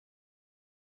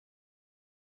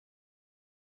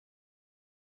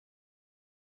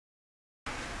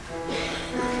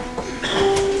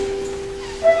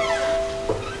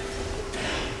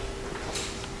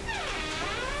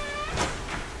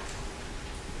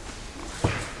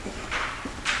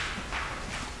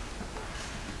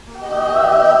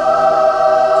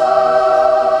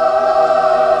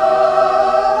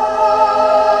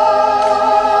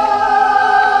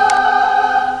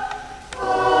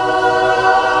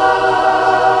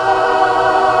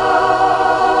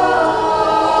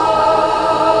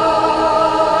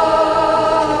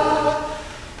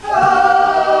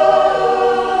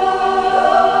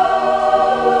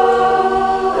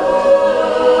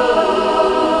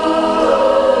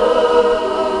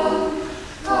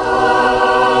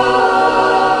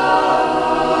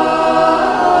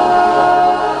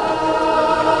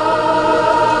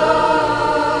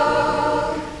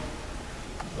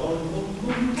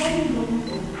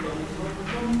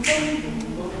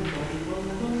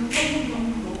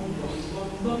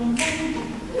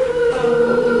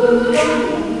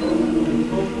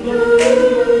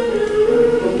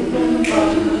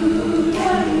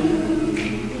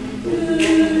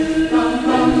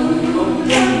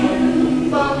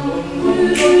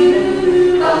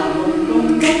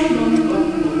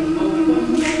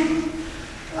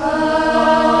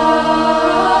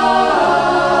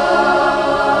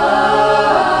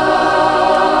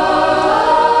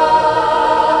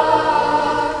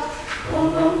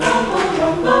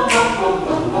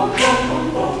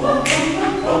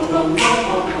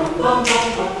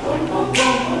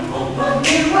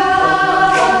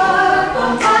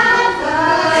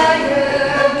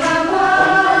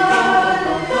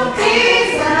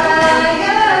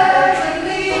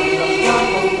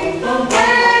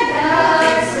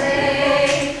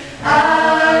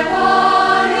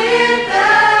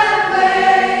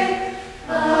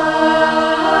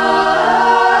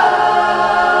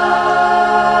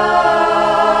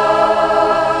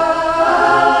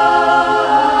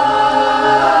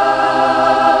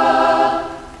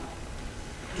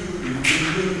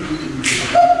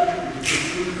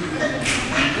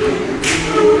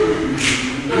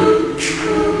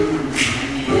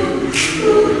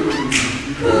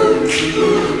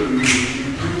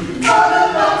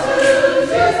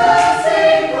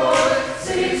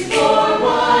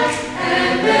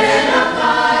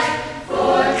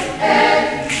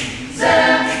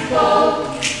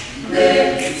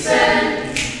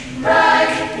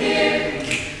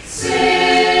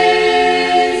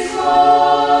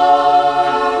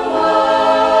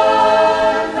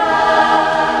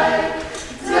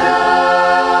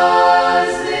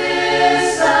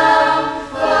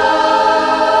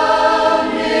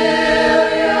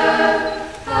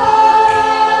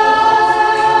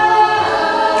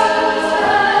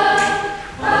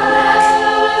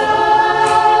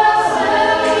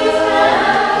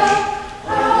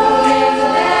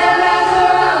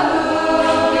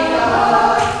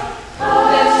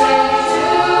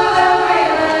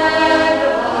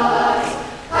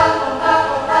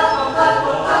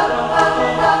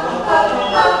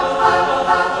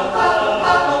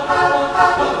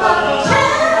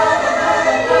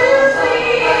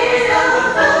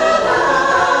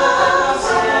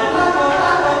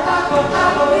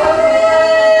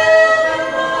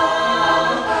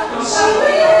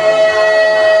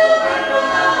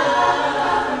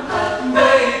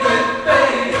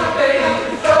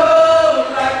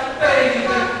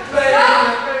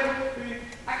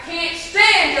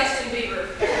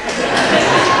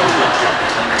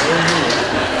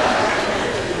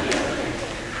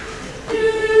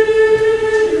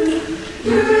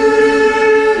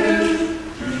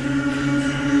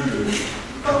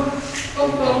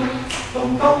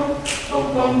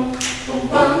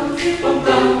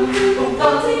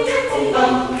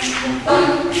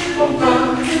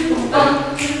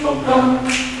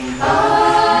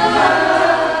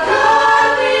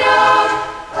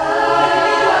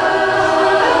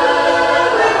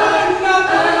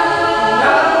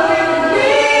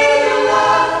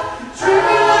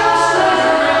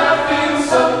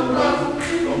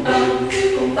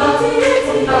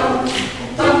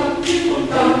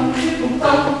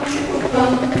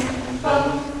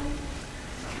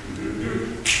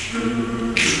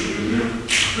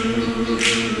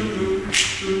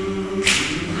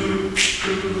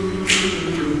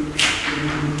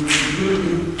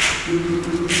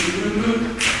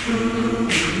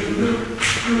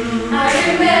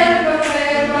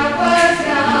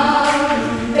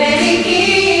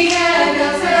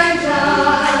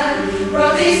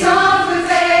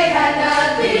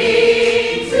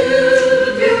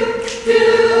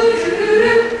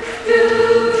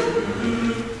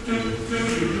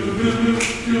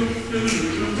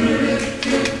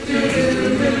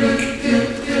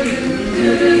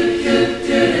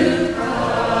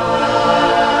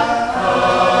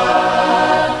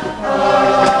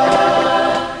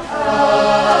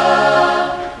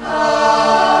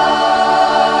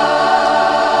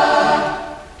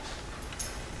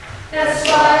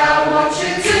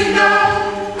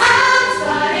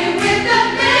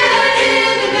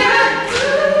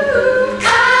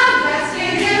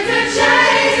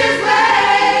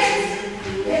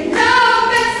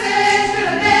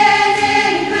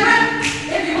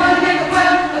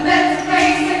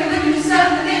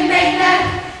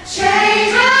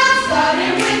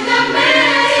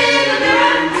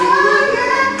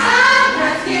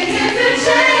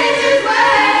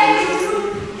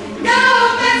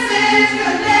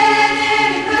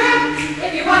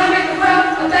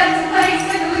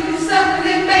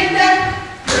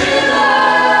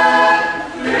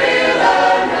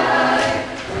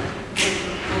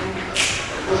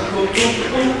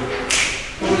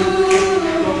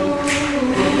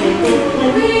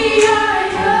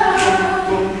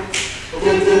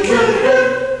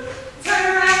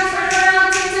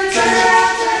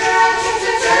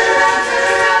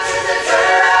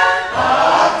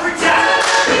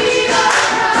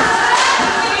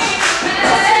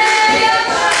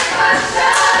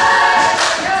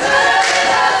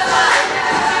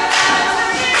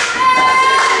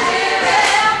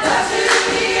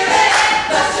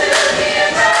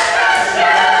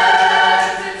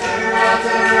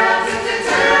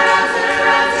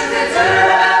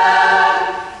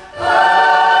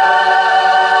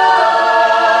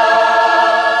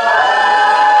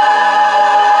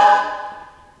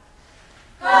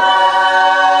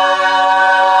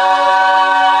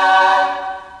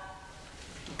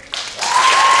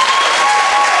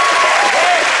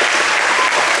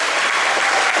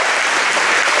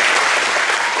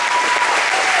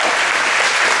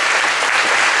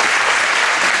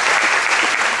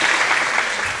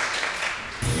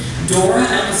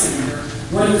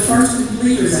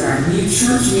leaders at our new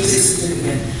church music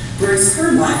certificate brings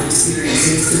her life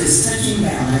experiences to this touching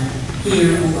ballad,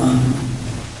 Here Alone.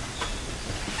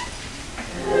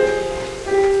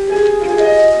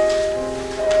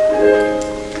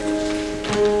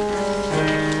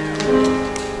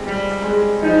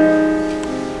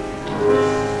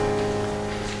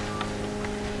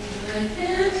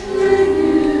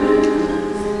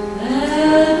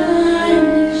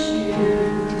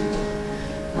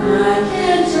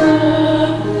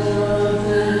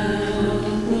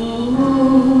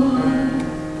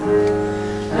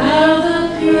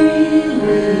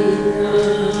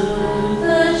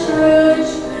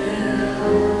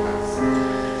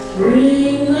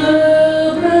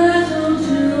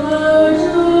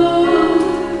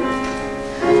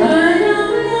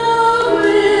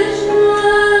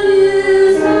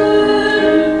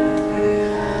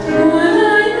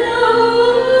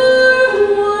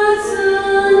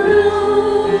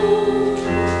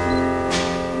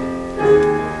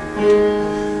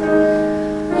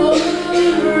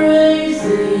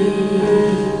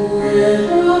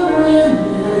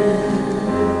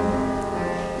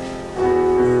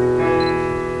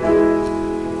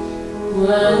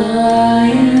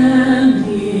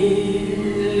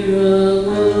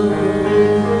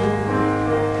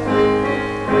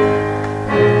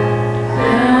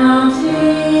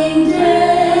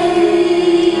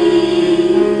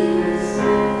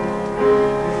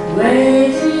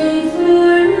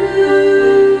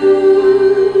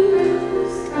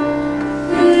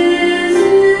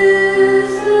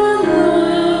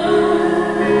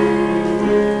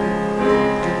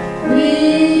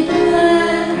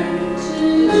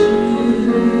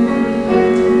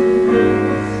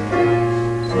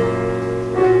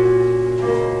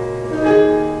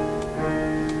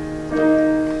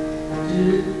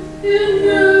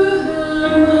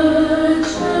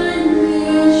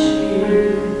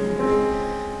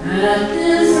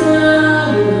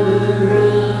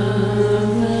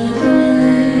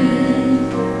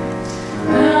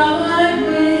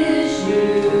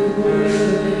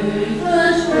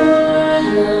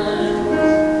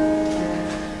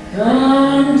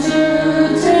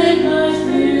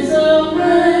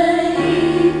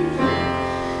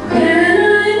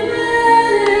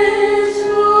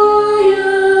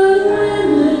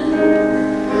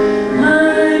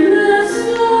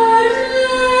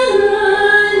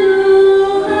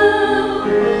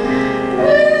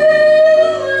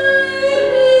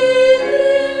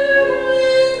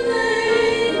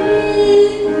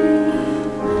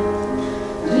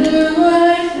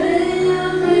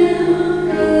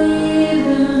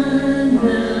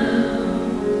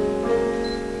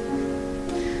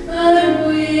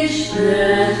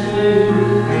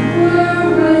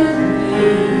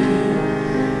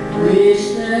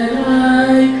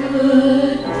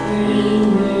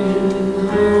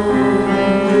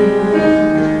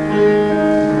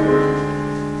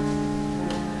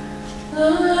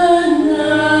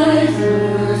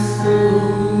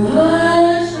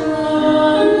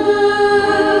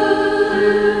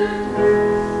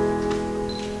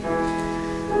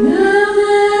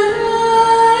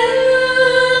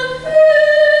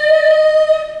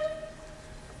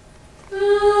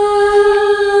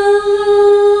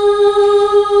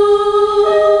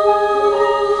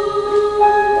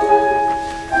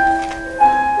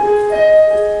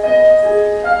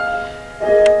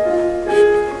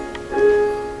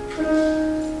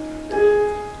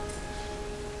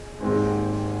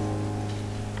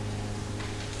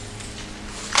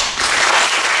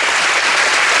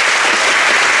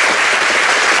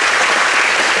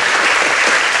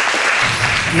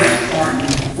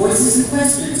 Voices the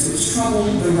questions which trouble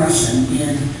the Russian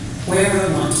in Where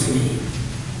I Want to Be.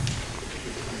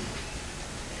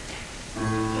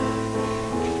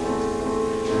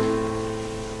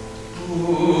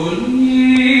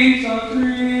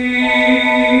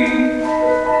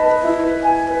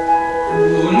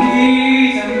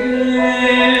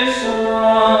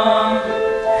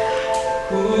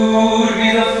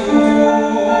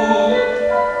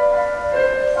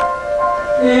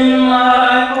 In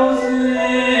my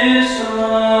position,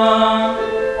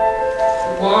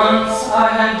 once I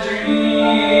had dreamed.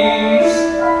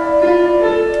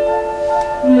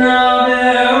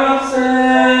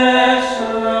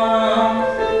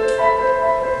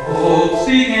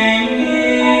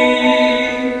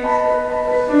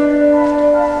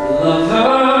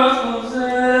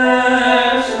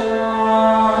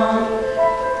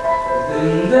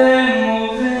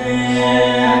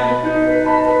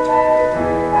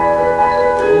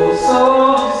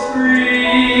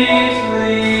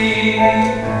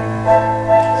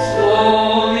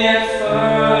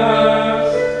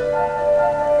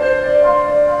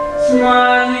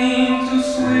 smiling too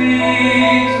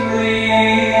sweetly.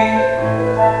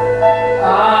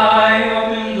 I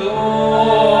open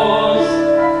doors,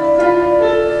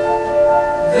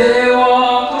 they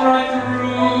walk right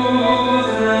through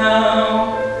them,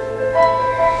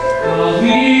 call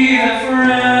me a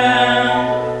friend.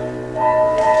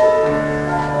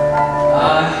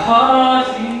 I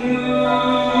hardly knew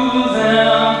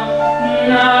them.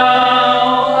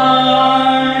 Now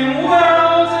I'm where I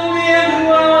want to be and who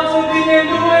I want to be and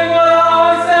doing what I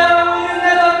always said I would, and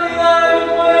never think I would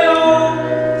put it on.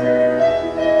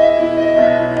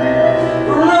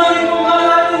 Running for my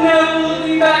life and never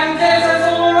looking back in case I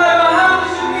someone right behind me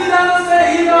should be there to say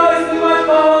he's always been my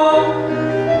fault.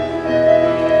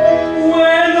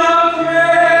 When the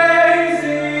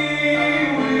crazy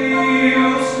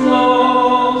wheel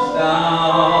slows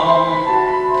down,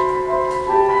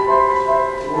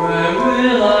 where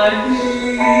will I be?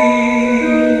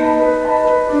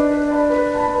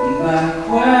 Back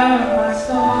where I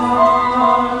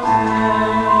started.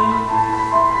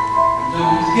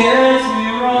 Don't get me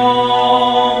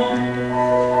wrong,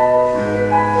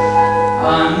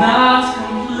 I'm not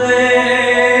complaining.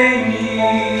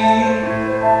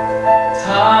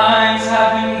 Times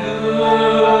have been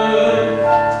good,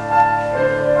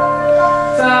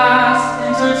 fast,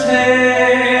 entertaining.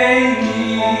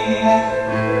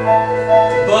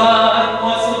 But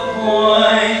what's the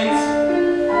point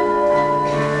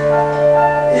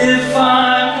if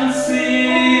I'm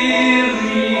concealing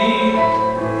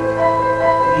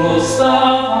most of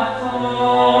my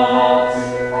thoughts,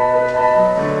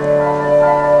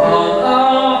 all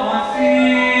of my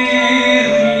feelings?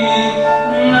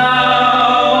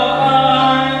 Now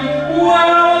I'm where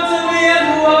I want to be and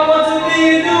who I want to be,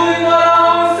 and doing what I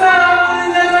always said I would,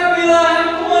 and never feel I have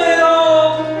to put it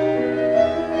on.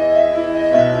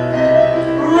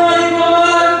 Running for my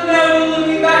life, never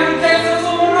looking back in case there's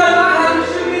someone right behind me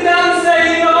shoot me down and say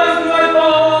he always knew I'd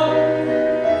fall.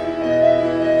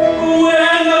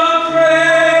 When the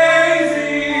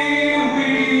crazy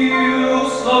wheel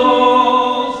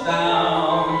slows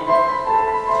down,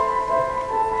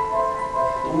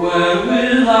 where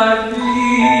will I be?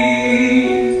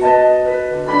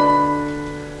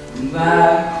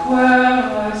 Back where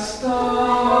I started.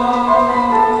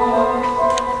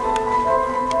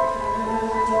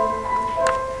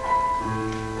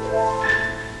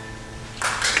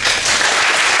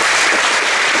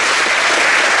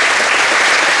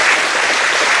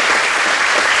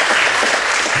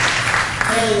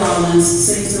 Taylor Rollins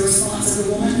sings the response of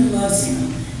the woman who loves him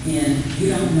in You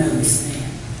Don't Know This Man.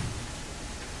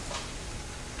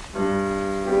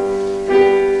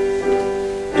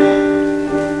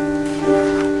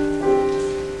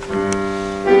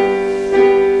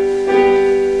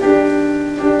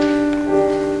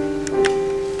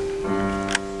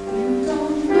 You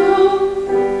don't know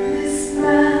this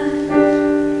man.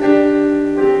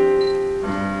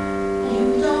 You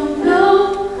don't know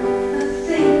a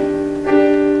thing.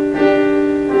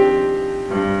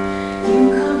 You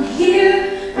come here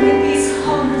with these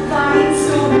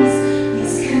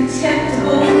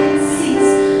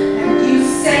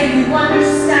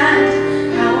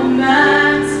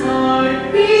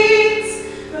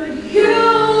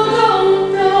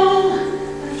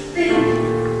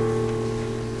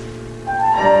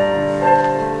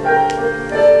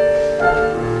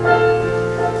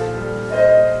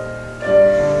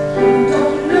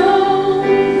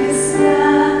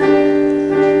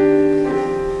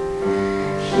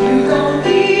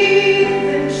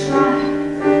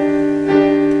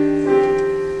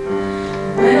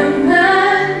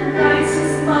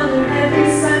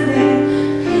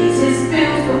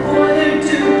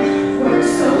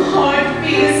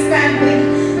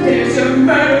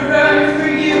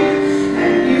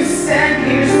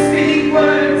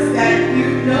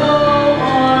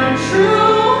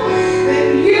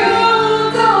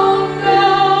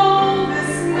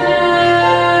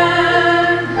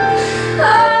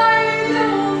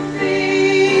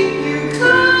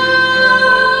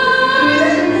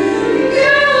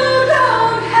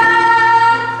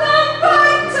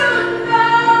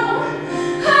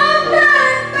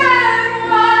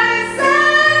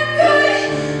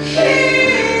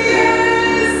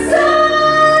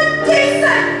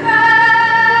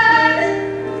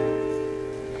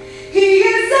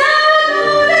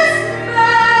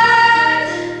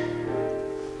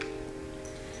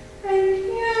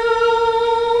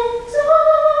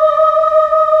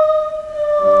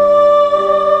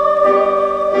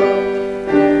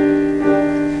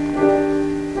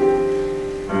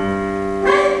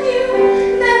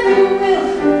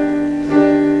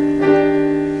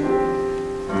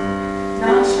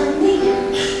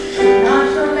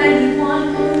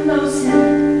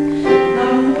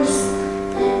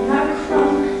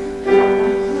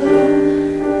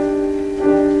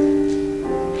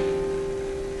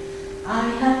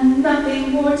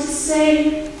nothing more to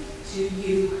say to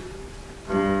you.